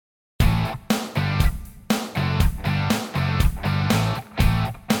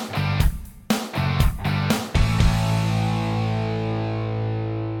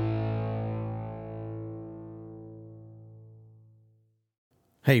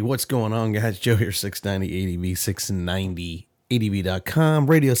Hey, what's going on, guys? Joe here, 690 ADB, 690ADB.com,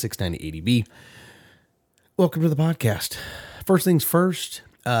 radio 690 ADB. Welcome to the podcast. First things first,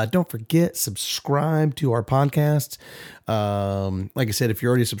 don't forget, subscribe to our podcasts. Like I said, if you're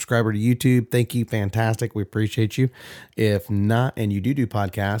already a subscriber to YouTube, thank you. Fantastic. We appreciate you. If not, and you do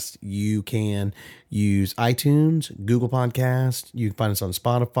podcasts, you can use iTunes, Google Podcasts. You can find us on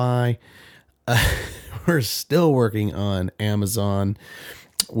Spotify. We're still working on Amazon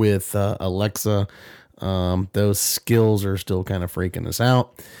with Alexa. Those skills are still kind of freaking us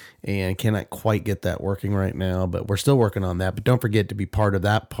out and cannot quite get that working right now, but we're still working on that. But don't forget to be part of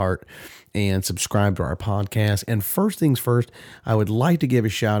that part and subscribe to our podcast. And first things first, I would like to give a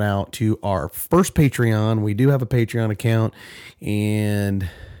shout out to our first Patreon. We do have a Patreon account, and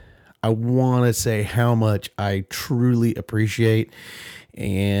I want to say how much I truly appreciate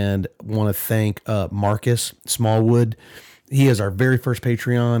and want to thank Marcus Smallwood. He is our very first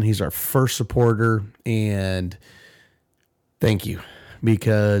Patreon. He's our first supporter, and thank you,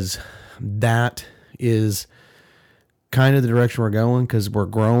 because that is kind of the direction we're going, because we're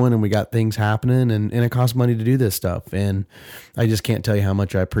growing and we got things happening, and it costs money to do this stuff. And I just can't tell you how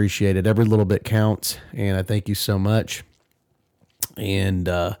much I appreciate it. Every little bit counts, and I thank you so much. And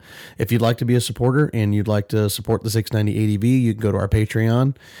if you'd like to be a supporter and you'd like to support the 690 ADV, you can go to our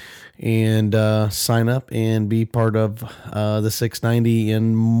Patreon and sign up and be part of the 690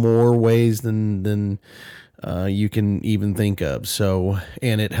 in more ways than you can even think of. So,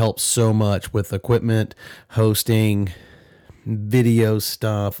 and it helps so much with equipment, hosting, video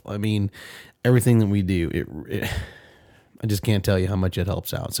stuff. I mean, everything that we do, I just can't tell you how much it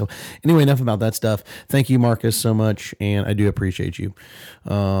helps out. So anyway, enough about that stuff. Thank you, Marcus, so much, and I do appreciate you.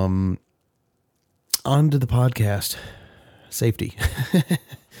 On to the podcast. Safety.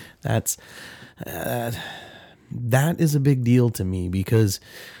 That is a big deal to me, because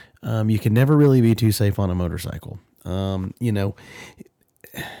you can never really be too safe on a motorcycle.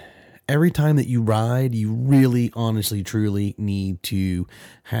 Every time that you ride, you really, honestly, truly need to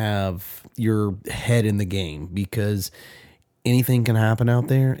have your head in the game, because anything can happen out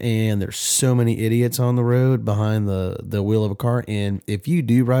there, and there's so many idiots on the road behind the wheel of a car. And if you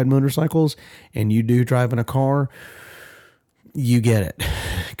do ride motorcycles and you do drive in a car, you get it,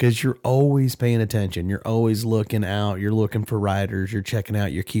 because you're always paying attention. You're always looking out. You're looking for riders. You're checking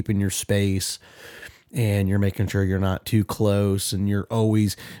out. You're keeping your space, and you're making sure you're not too close. And you're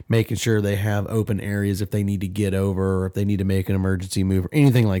always making sure they have open areas if they need to get over, or if they need to make an emergency move or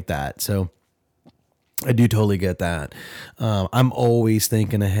anything like that. So I do totally get that. I'm always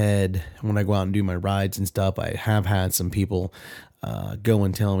thinking ahead when I go out and do my rides and stuff. I have had some people go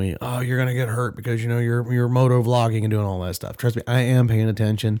and tell me, "Oh, you're gonna get hurt because you're moto vlogging and doing all that stuff." Trust me, I am paying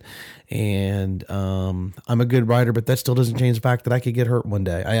attention, and I'm a good rider, but that still doesn't change the fact that I could get hurt one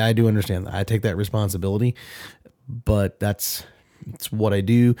day. I do understand that. I take that responsibility, but it's what I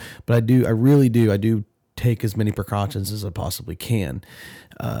do. But I really do. I do take as many precautions as I possibly can.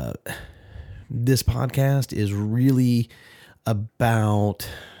 This podcast is really about,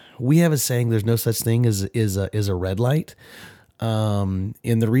 we have a saying, there's no such thing as a red light. And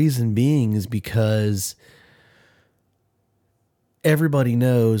the reason being is because everybody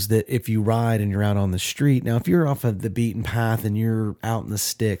knows that if you ride and you're out on the street, now if you're off of the beaten path and you're out in the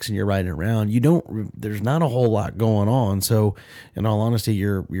sticks and you're riding around, there's not a whole lot going on. So in all honesty,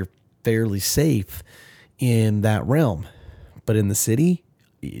 you're fairly safe in that realm. But in the city,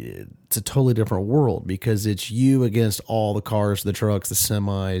 it's a totally different world, because it's you against all the cars, the trucks, the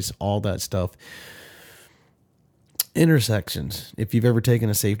semis, all that stuff. Intersections, if you've ever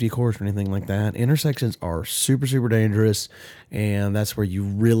taken a safety course or anything like that, intersections are super, super dangerous, and that's where you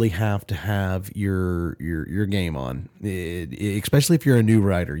really have to have your game on. Especially if you're a new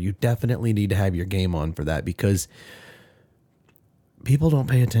rider, you definitely need to have your game on for that, because people don't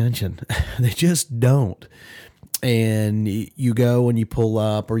pay attention. They just don't. And you go and you pull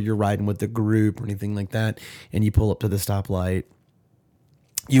up, or you're riding with the group or anything like that, and you pull up to the stoplight.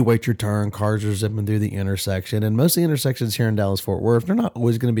 You wait your turn. Cars are zipping through the intersection, and most of the intersections here in Dallas-Fort Worth, they're not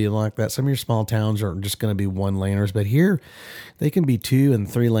always going to be like that. Some of your small towns are just going to be one laners, but here they can be 2 and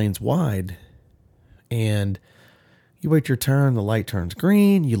 3 lanes wide. And you wait your turn. The light turns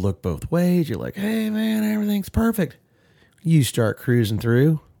green. You look both ways. You're like, "Hey man, everything's perfect." You start cruising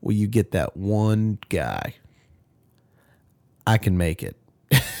through. Well, you get that one guy. I can make it.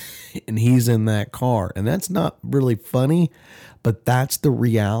 And he's in that car. And that's not really funny, but that's the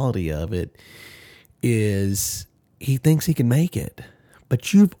reality of it, is he thinks he can make it.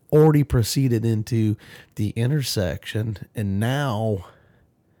 But you've already proceeded into the intersection, and now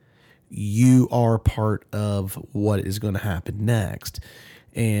you are part of what is going to happen next.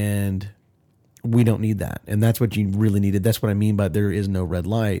 And we don't need that. And that's what you really needed. That's what I mean by there is no red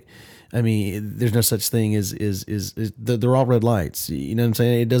light. I mean, there's no such thing as they're all red lights. You know what I'm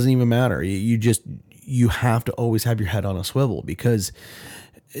saying? It doesn't even matter. You have to always have your head on a swivel, because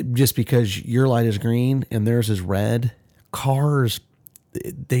just because your light is green and theirs is red, cars,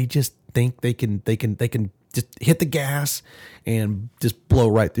 they just think they can just hit the gas and just blow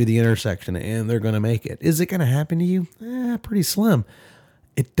right through the intersection, and they're going to make it. Is it going to happen to you? Pretty slim.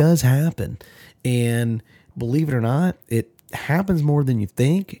 It does happen. And believe it or not, it happens more than you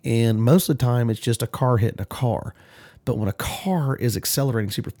think. And most of the time it's just a car hitting a car. But when a car is accelerating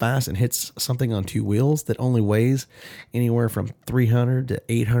super fast and hits something on two wheels that only weighs anywhere from 300 to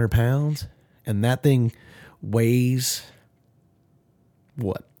 800 pounds, and that thing weighs,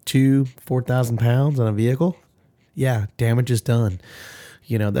 what, 4,000 pounds on a vehicle? Yeah, damage is done.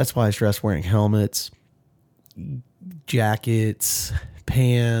 That's why I stress wearing helmets, jackets,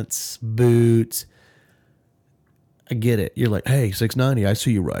 pants, boots. I get it. You're like, hey, 690, I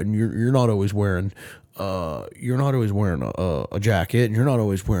see you riding. You're not always wearing a jacket, and you're not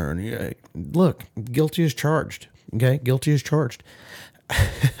always wearing. Look, guilty as charged. Okay, guilty as charged.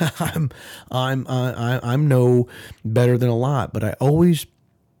 I'm no better than a lot, but I always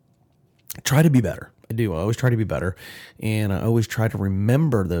try to be better. I do. I always try to be better, and I always try to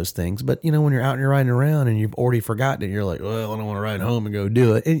remember those things. But when you're out and you're riding around and you've already forgotten it, you're like, well, I don't want to ride home and go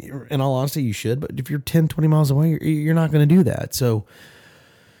do it. And in all honesty, you should. But if you're 10, 20 miles away, you're not going to do that. So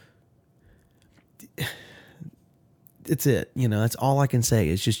it's it. That's all I can say.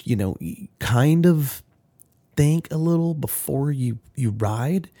 It's just, kind of think a little before you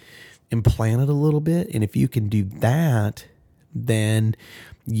ride and plan it a little bit. And if you can do that, then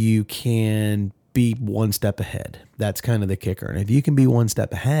you can be one step ahead. That's kind of the kicker. And if you can be one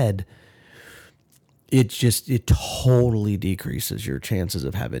step ahead, it totally decreases your chances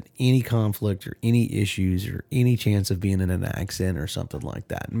of having any conflict or any issues or any chance of being in an accident or something like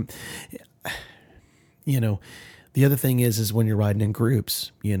that. And, the other thing is when you're riding in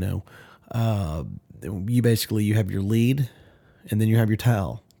groups, you basically, you have your lead and then you have your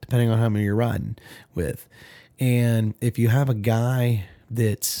tail, depending on how many you're riding with. And if you have a guy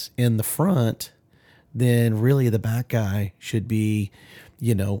that's in the front, then really the back guy should be,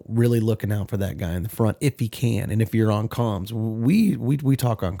 really looking out for that guy in the front if he can. And if you're on comms, we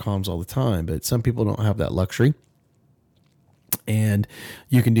talk on comms all the time, but some people don't have that luxury. And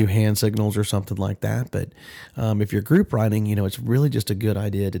you can do hand signals or something like that. But if you're group riding, it's really just a good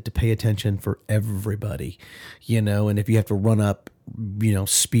idea to pay attention for everybody, and if you have to run up,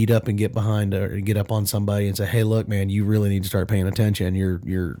 speed up and get behind or get up on somebody and say, hey, look, man, you really need to start paying attention.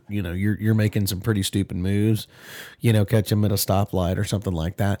 You're making some pretty stupid moves, catch them at a stoplight or something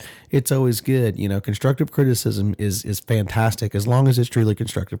like that. It's always good. Constructive criticism is fantastic as long as it's truly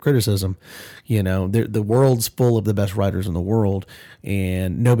constructive criticism. The world's full of the best riders in the world,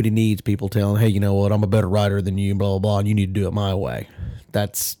 and nobody needs people telling, hey, you know what, I'm a better rider than you, blah, blah, blah, and you need to do it my way.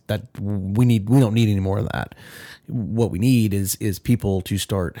 We don't need any more of that. What we need is people to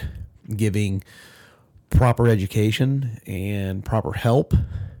start giving proper education and proper help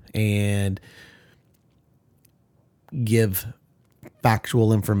and give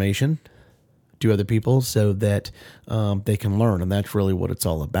factual information to other people so that they can learn. And that's really what it's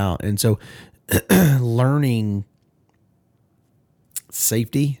all about. And so learning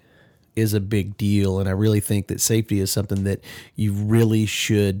safety is a big deal. And I really think that safety is something that you really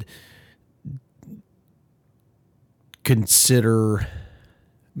should consider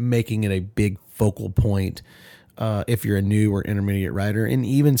making it a big focal point if you're a new or intermediate rider, and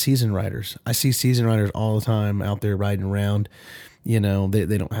even seasoned riders. I see seasoned riders all the time out there riding around. They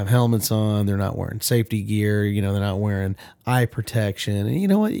don't have helmets on. They're not wearing safety gear. They're not wearing eye protection. And you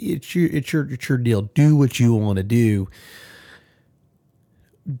know what? It's your deal. Do what you want to do.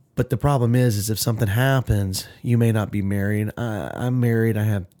 But the problem is if something happens, you may not be married. I'm married. I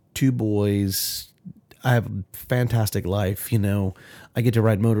have 2 boys. I have a fantastic life. I get to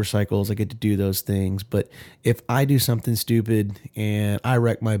ride motorcycles. I get to do those things. But if I do something stupid and I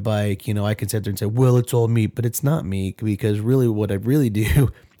wreck my bike, I can sit there and say, well, it's all me, but it's not me, because really what I really do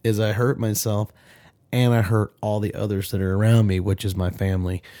is I hurt myself and I hurt all the others that are around me, which is my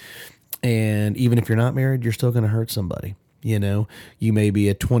family. And even if you're not married, you're still going to hurt somebody. You may be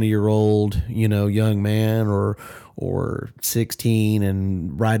a 20-year-old, young man or 16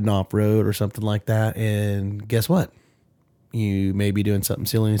 and riding off road or something like that. And guess what? You may be doing something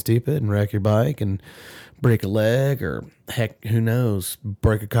silly and stupid and wreck your bike and break a leg, or heck, who knows,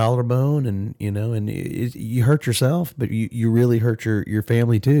 break a collarbone, and you hurt yourself, but you really hurt your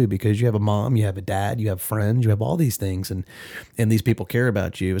family too, because you have a mom, you have a dad, you have friends, you have all these things, and these people care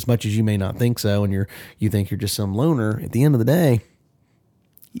about you as much as you may not think so, and you think you're just some loner. At the end of the day,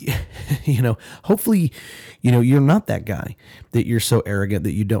 hopefully, you're not that guy, that you're so arrogant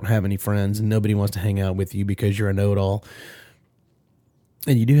that you don't have any friends and nobody wants to hang out with you because you're a know-it-all.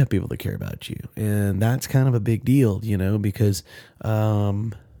 And you do have people that care about you. And that's kind of a big deal, because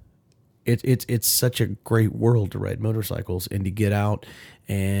it's such a great world to ride motorcycles and to get out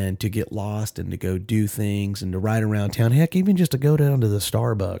and to get lost and to go do things and to ride around town. Heck, even just to go down to the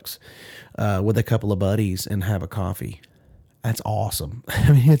Starbucks with a couple of buddies and have a coffee. That's awesome.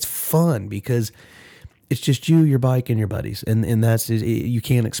 I mean, it's fun because it's just you, your bike, and your buddies. And that's, you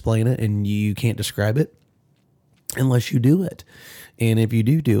can't explain it and you can't describe it unless you do it. And if you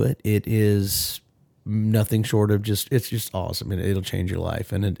do it, it is nothing short of it's just awesome. And it'll change your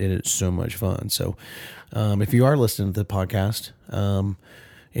life. And it's so much fun. So if you are listening to the podcast and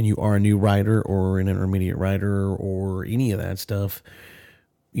you are a new rider or an intermediate rider or any of that stuff,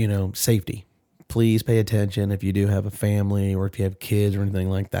 safety. Please pay attention. If you do have a family or if you have kids or anything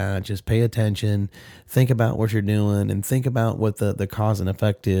like that, just pay attention. Think about what you're doing and think about what the cause and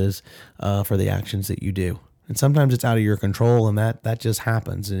effect is for the actions that you do. And sometimes it's out of your control, and that just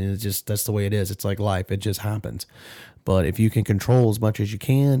happens. And that's the way it is. It's like life. It just happens. But if you can control as much as you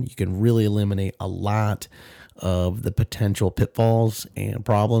can really eliminate a lot of the potential pitfalls and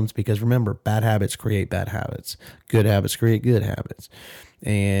problems, because remember, bad habits create bad habits. Good habits create good habits.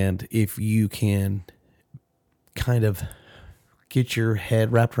 And if you can kind of get your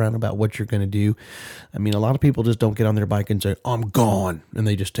head wrapped around about what you're going to do. I mean, a lot of people just don't get on their bike and say, I'm gone, and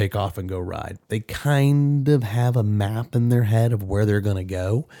they just take off and go ride. They kind of have a map in their head of where they're going to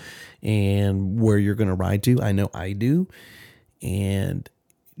go and where you're going to ride to. I know I do. And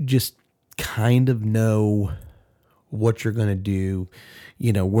just kind of know what you're going to do,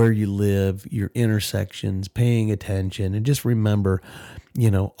 where you live, your intersections, paying attention, and just remember,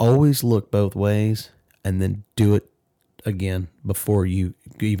 always look both ways and then do it again before you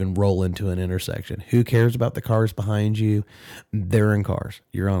even roll into an intersection. Who cares about the cars behind you? They're in cars.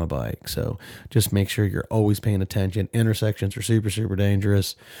 You're on a bike. So just make sure you're always paying attention. Intersections are super, super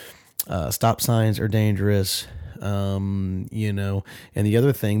dangerous. Stop signs are dangerous. And the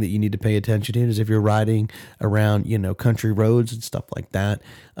other thing that you need to pay attention to is if you're riding around, country roads and stuff like that,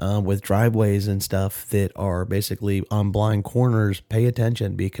 with driveways and stuff that are basically on blind corners, pay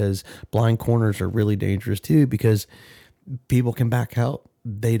attention, because blind corners are really dangerous too, because people can back out.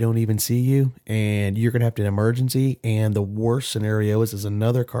 They don't even see you, and you're going to have to emergency. And the worst scenario is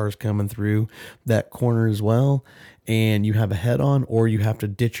another car's coming through that corner as well, and you have a head on, or you have to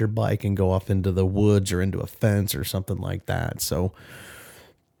ditch your bike and go off into the woods or into a fence or something like that. So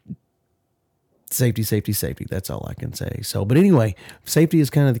safety, safety, safety. That's all I can say. So, but anyway, safety is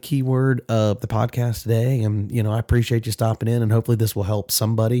kind of the key word of the podcast today. And, I appreciate you stopping in, and hopefully this will help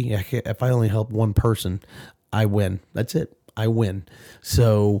somebody. If I only help one person, I win. That's it. I win.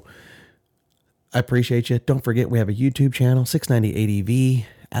 So I appreciate you. Don't forget, we have a YouTube channel, 690ADV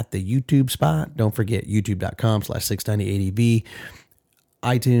at the YouTube spot. Don't forget youtube.com/690ADV,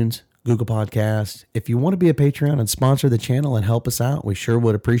 iTunes, Google Podcasts. If you want to be a Patreon and sponsor the channel and help us out, we sure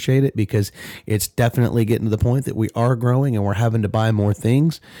would appreciate it, because it's definitely getting to the point that we are growing and we're having to buy more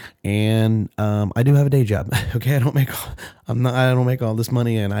things. And I do have a day job. Okay, I don't make all this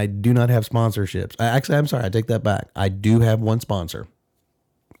money, and I do not have sponsorships. I'm sorry, I take that back. I do have one sponsor,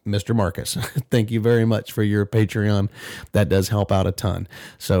 Mr. Marcus. Thank you very much for your Patreon. That does help out a ton.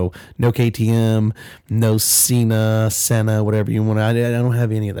 So no KTM, no Senna, whatever you want. I don't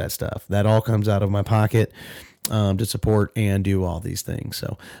have any of that stuff. That all comes out of my pocket to support and do all these things.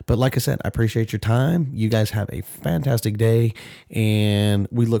 So, but like I said, I appreciate your time. You guys have a fantastic day, and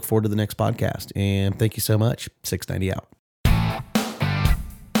we look forward to the next podcast. And thank you so much. 690 out.